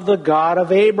people of the God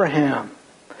of Abraham.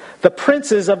 The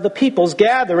princes of the peoples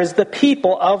gather as the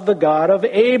people of the God of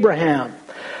Abraham.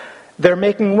 They're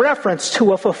making reference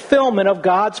to a fulfillment of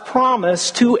God's promise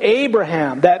to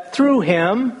Abraham, that through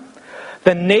him,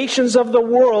 the nations of the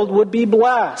world would be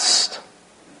blessed.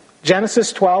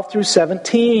 Genesis 12 through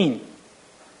 17.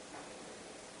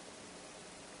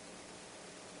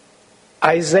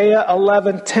 Isaiah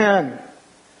 11:10.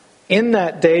 In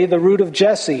that day, the root of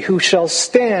Jesse, who shall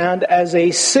stand as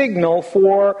a signal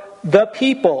for the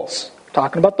peoples,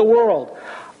 talking about the world,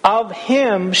 of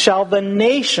him shall the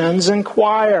nations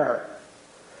inquire.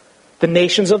 The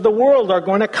nations of the world are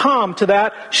going to come to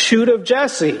that shoot of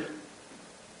Jesse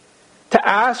to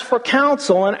ask for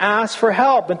counsel and ask for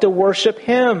help and to worship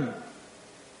him.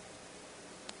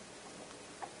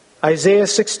 Isaiah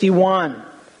 61.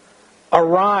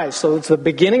 Arise. So it's the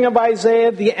beginning of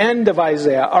Isaiah, the end of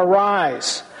Isaiah.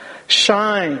 Arise,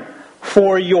 shine,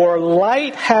 for your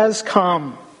light has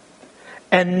come,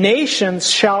 and nations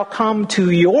shall come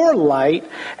to your light,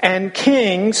 and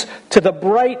kings to the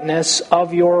brightness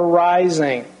of your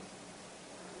rising.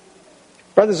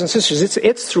 Brothers and sisters,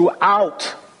 it's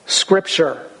throughout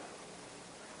Scripture.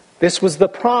 This was the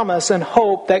promise and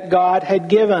hope that God had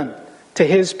given to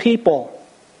his people.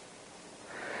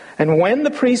 And when the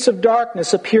priests of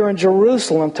darkness appear in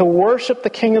Jerusalem to worship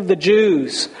the King of the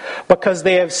Jews, because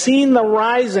they have seen the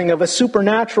rising of a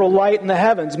supernatural light in the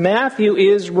heavens, Matthew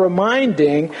is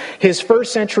reminding his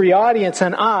first century audience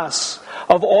and us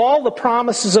of all the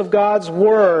promises of God's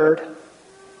Word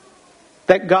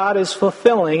that God is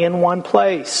fulfilling in one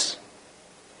place,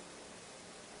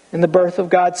 in the birth of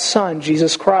God's Son,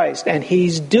 Jesus Christ. And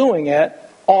he's doing it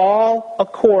all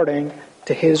according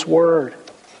to his Word.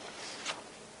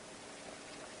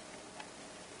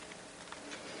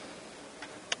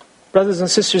 Brothers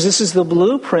and sisters, this is the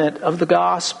blueprint of the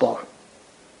gospel.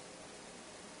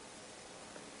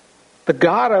 The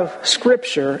God of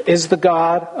Scripture is the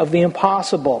God of the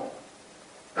impossible,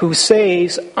 who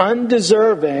saves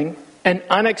undeserving and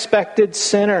unexpected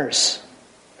sinners.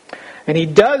 And he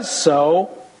does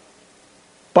so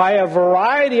by a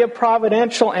variety of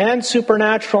providential and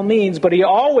supernatural means, but he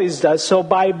always does so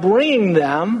by bringing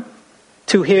them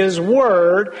to his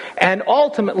Word and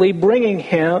ultimately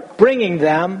bringing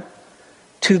them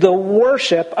to the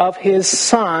worship of his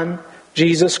Son,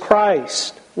 Jesus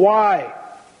Christ. Why?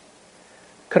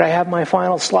 Could I have my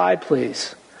final slide,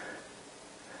 please?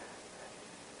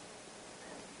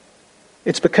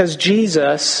 It's because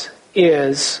Jesus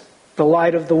is the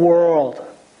light of the world.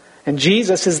 And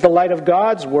Jesus is the light of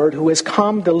God's Word who has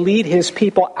come to lead His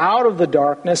people out of the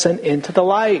darkness and into the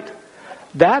light.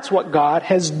 That's what God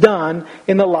has done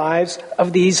in the lives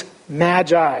of these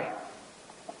magi.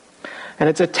 And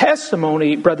it's a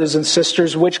testimony, brothers and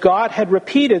sisters, which God had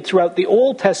repeated throughout the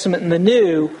Old Testament and the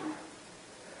New.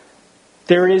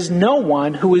 There is no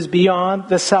one who is beyond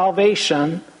the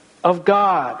salvation of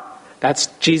God. That's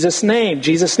Jesus' name.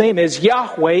 Jesus' name is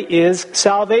Yahweh, is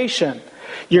salvation.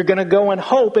 You're going to go and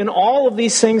hope in all of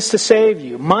these things to save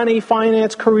you. Money,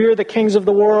 finance, career, the kings of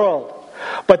the world.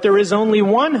 But there is only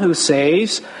one who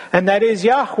saves, and that is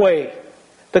Yahweh,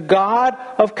 the God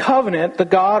of covenant, the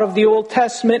God of the Old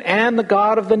Testament and the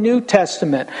God of the New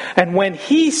Testament. And when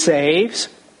He saves,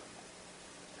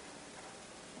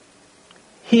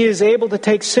 He is able to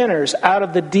take sinners out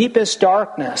of the deepest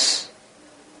darkness,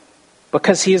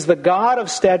 because He is the God of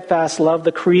steadfast love,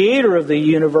 the Creator of the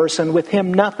universe, and with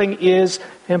Him nothing is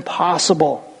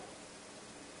impossible.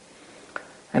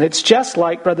 And it's just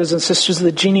like, brothers and sisters,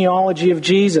 the genealogy of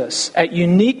Jesus. At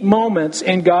unique moments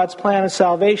in God's plan of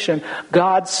salvation,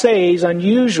 God saves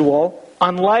unusual,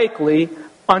 unlikely,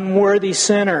 unworthy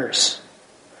sinners.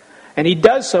 And He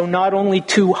does so not only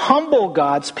to humble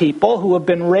God's people who have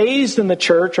been raised in the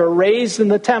church or raised in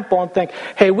the temple and think,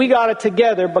 hey, we got it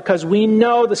together because we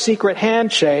know the secret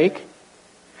handshake.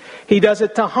 He does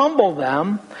it to humble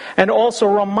them and also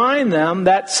remind them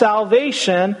that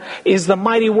salvation is the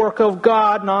mighty work of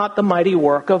God, not the mighty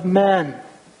work of men.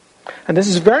 And this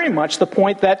is very much the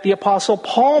point that the Apostle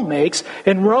Paul makes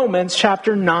in Romans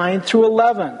chapter 9 through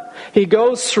 11. He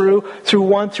goes through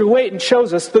 1 through 8 and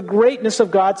shows us the greatness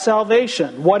of God's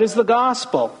salvation. What is the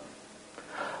gospel?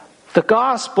 The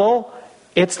gospel,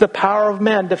 it's the power of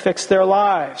men to fix their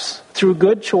lives through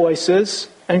good choices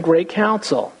and great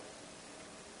counsel.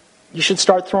 You should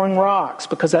start throwing rocks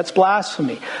because that's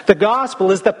blasphemy. The gospel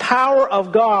is the power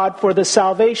of God for the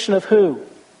salvation of who?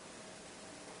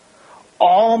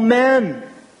 All men.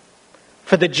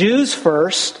 For the Jews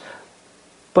first,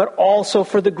 but also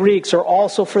for the Greeks or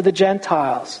also for the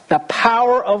Gentiles. The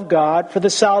power of God for the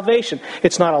salvation.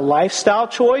 It's not a lifestyle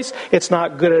choice. It's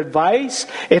not good advice.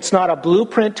 It's not a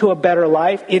blueprint to a better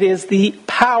life. It is the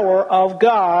power of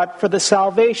God for the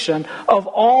salvation of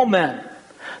all men.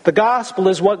 The gospel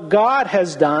is what God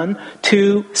has done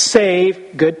to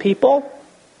save good people,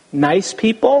 nice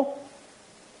people.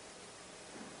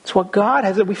 It's what God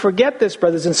has. We forget this,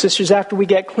 brothers and sisters, after we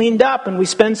get cleaned up and we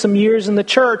spend some years in the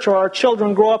church or our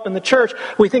children grow up in the church.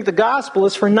 We think the gospel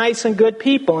is for nice and good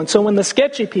people. And so when the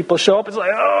sketchy people show up, it's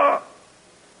like, oh,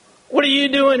 what are you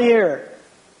doing here?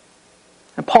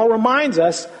 And Paul reminds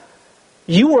us,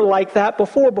 you were like that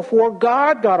before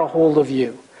God got a hold of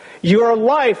you. Your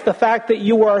life, the fact that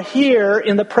you are here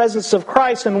in the presence of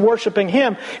Christ and worshiping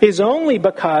Him, is only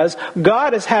because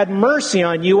God has had mercy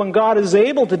on you and God is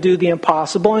able to do the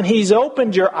impossible and He's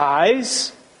opened your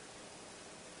eyes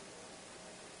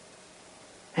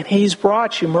and He's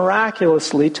brought you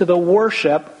miraculously to the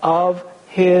worship of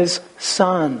His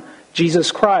Son,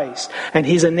 Jesus Christ. And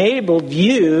He's enabled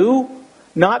you,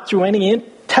 not through any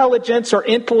intelligence or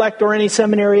intellect or any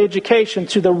seminary education,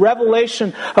 through the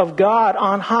revelation of God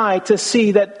on high, to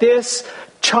see that this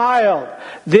child,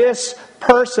 this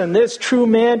person, this true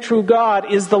man, true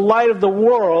God, is the light of the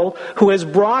world who has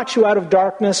brought you out of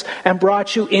darkness and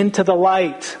brought you into the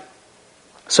light.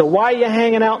 So why are you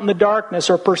hanging out in the darkness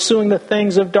or pursuing the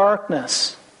things of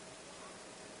darkness?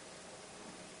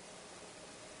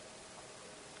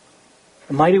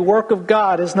 The mighty work of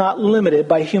God is not limited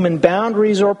by human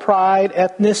boundaries or pride,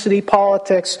 ethnicity,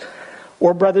 politics,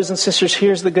 or, brothers and sisters,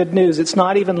 here's the good news, it's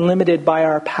not even limited by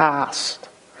our past.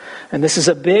 And this is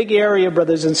a big area,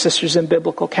 brothers and sisters, in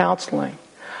biblical counseling.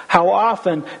 How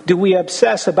often do we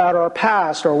obsess about our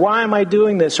past, or why am I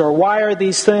doing this, or why are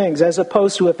these things, as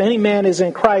opposed to if any man is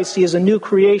in Christ, he is a new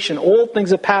creation. Old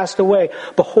things have passed away.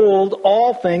 Behold,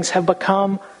 all things have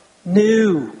become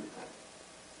new.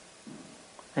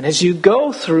 And as you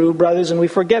go through, brothers, and we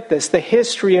forget this, the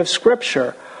history of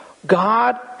Scripture,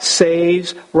 God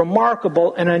saves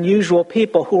remarkable and unusual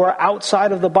people who are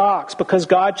outside of the box because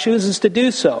God chooses to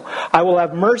do so. I will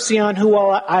have mercy on who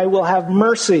I will have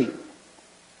mercy.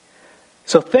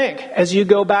 So think, as you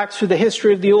go back through the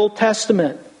history of the Old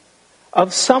Testament,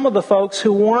 of some of the folks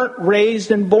who weren't raised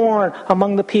and born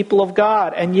among the people of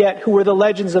God, and yet who were the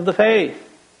legends of the faith.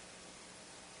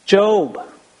 Job,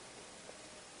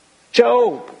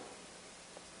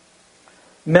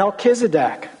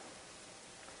 Melchizedek,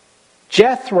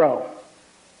 Jethro,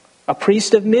 a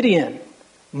priest of Midian,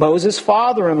 Moses'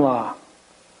 father-in-law,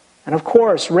 and of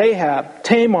course Rahab,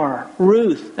 Tamar,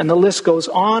 Ruth, and the list goes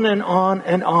on and on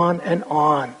and on and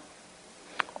on.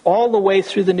 all the way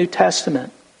through the New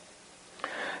Testament.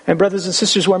 And brothers and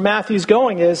sisters, where Matthew's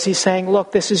going is he's saying,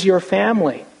 look, this is your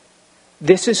family.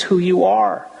 This is who you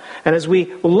are. And as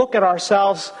we look at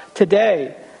ourselves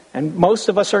today, and most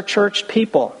of us are church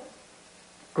people,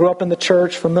 grew up in the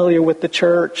church, familiar with the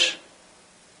church.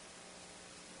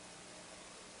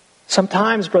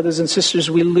 Sometimes, brothers and sisters,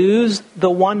 we lose the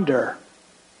wonder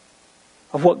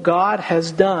of what God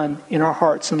has done in our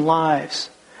hearts and lives.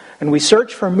 And we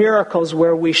search for miracles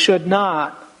where we should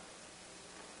not,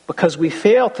 because we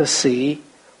fail to see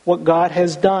what God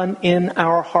has done in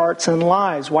our hearts and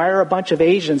lives. Why are a bunch of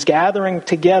Asians gathering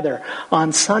together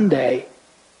on Sunday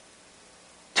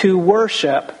to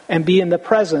worship and be in the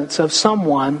presence of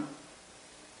someone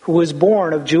who was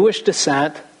born of Jewish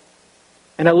descent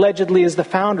and allegedly is the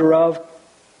founder of,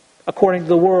 according to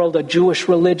the world, a Jewish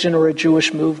religion or a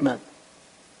Jewish movement?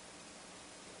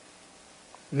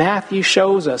 Matthew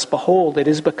shows us, behold, it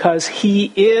is because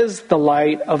He is the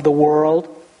light of the world,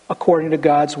 according to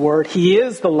God's Word. He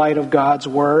is the light of God's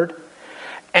Word.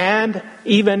 And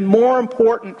even more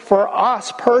important for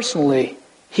us personally,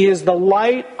 He is the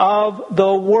light of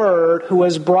the Word who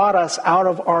has brought us out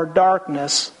of our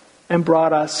darkness and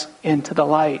brought us into the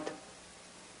light.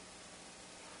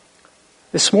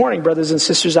 This morning, brothers and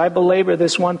sisters, I belabor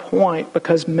this one point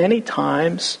because many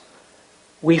times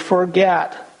we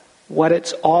forget what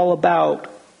it's all about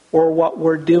or what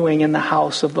we're doing in the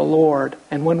house of the Lord.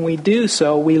 And when we do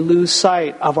so, we lose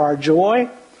sight of our joy.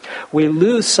 We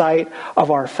lose sight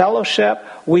of our fellowship.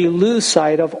 We lose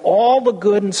sight of all the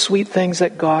good and sweet things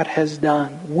that God has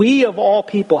done. We, of all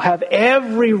people, have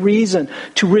every reason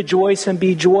to rejoice and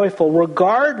be joyful,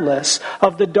 regardless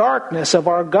of the darkness of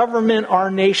our government,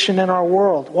 our nation, and our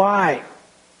world. Why?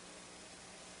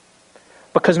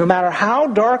 Because no matter how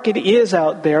dark it is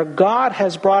out there, God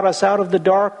has brought us out of the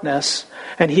darkness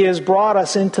and He has brought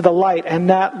us into the light. And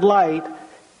that light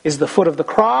is the foot of the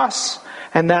cross,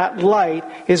 and that light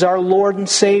is our Lord and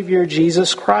Savior,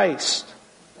 Jesus Christ.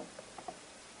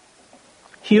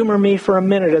 Humor me for a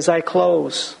minute as I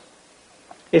close.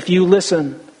 If you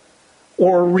listen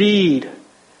or read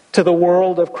to the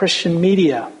world of Christian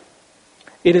media,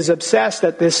 it is obsessed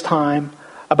at this time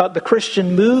about the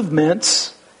Christian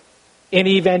movements in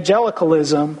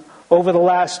evangelicalism over the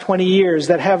last 20 years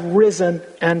that have risen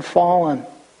and fallen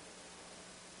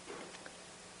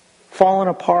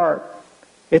apart.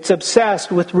 It's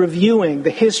obsessed with reviewing the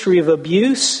history of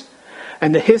abuse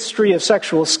and the history of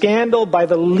sexual scandal by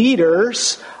the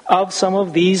leaders of some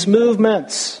of these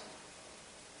movements.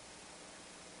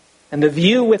 And the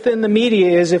view within the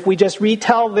media is if we just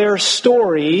retell their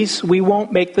stories, we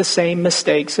won't make the same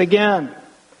mistakes again.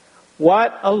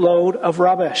 What a load of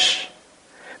rubbish.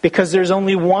 Because there's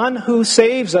only one who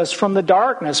saves us from the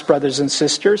darkness, brothers and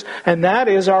sisters, and that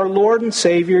is our Lord and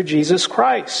Savior, Jesus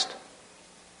Christ.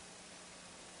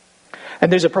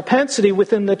 And there's a propensity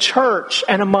within the church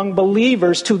and among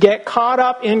believers to get caught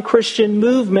up in Christian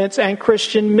movements and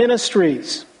Christian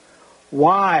ministries.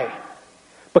 Why?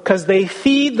 Because they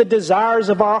feed the desires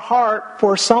of our heart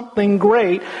for something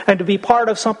great and to be part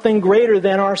of something greater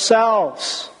than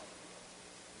ourselves.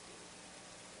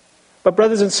 But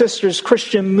brothers and sisters,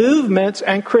 Christian movements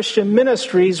and Christian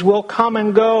ministries will come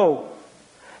and go.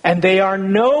 And they are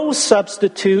no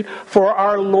substitute for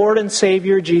our Lord and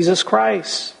Savior, Jesus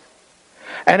Christ.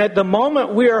 And at the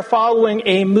moment we are following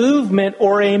a movement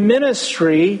or a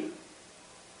ministry,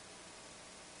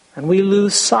 and we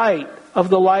lose sight of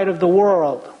the light of the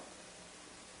world,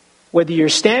 whether you're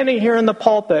standing here in the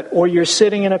pulpit or you're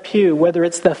sitting in a pew, whether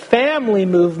it's the family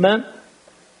movement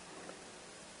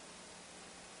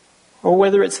or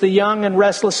whether it's the young and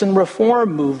restless and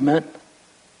reform movement,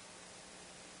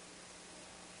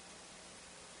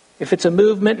 if it's a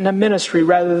movement and a ministry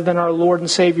rather than our Lord and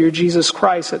Savior Jesus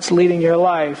Christ that's leading your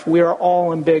life, we are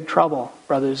all in big trouble,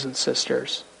 brothers and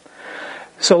sisters.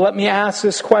 So let me ask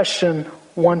this question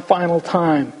one final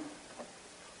time.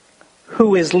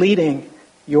 Who is leading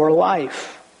your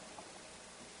life?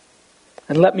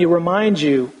 And let me remind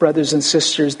you, brothers and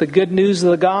sisters, the good news of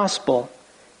the gospel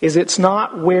is it's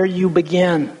not where you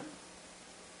begin.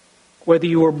 Whether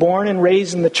you were born and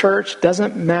raised in the church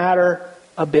doesn't matter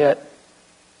a bit.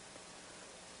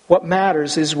 What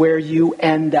matters is where you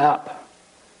end up.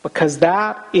 Because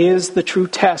that is the true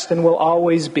test and will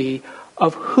always be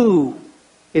of who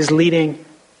is leading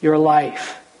your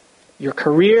life. Your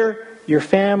career, your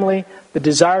family, the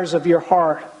desires of your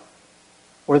heart,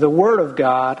 or the Word of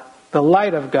God, the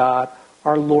light of God,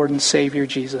 our Lord and Savior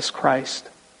Jesus Christ.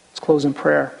 Let's close in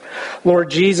prayer.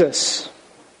 Lord Jesus,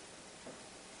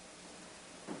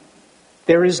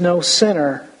 there is no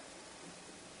sinner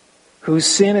whose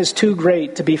sin is too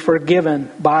great to be forgiven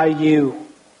by you.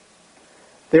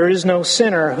 There is no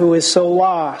sinner who is so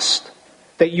lost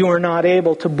that you are not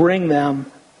able to bring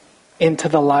them into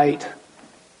the light.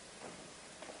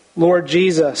 Lord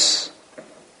Jesus,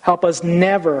 help us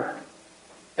never,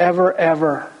 ever,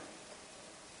 ever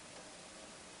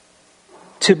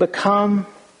to become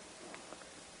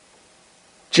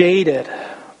jaded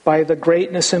by the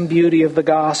greatness and beauty of the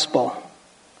gospel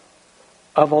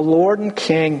of a Lord and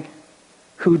King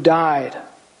who died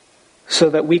so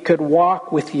that we could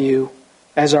walk with you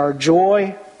as our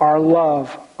joy, our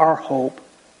love, our hope,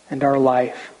 and our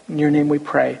life. In your name we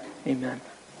pray. Amen.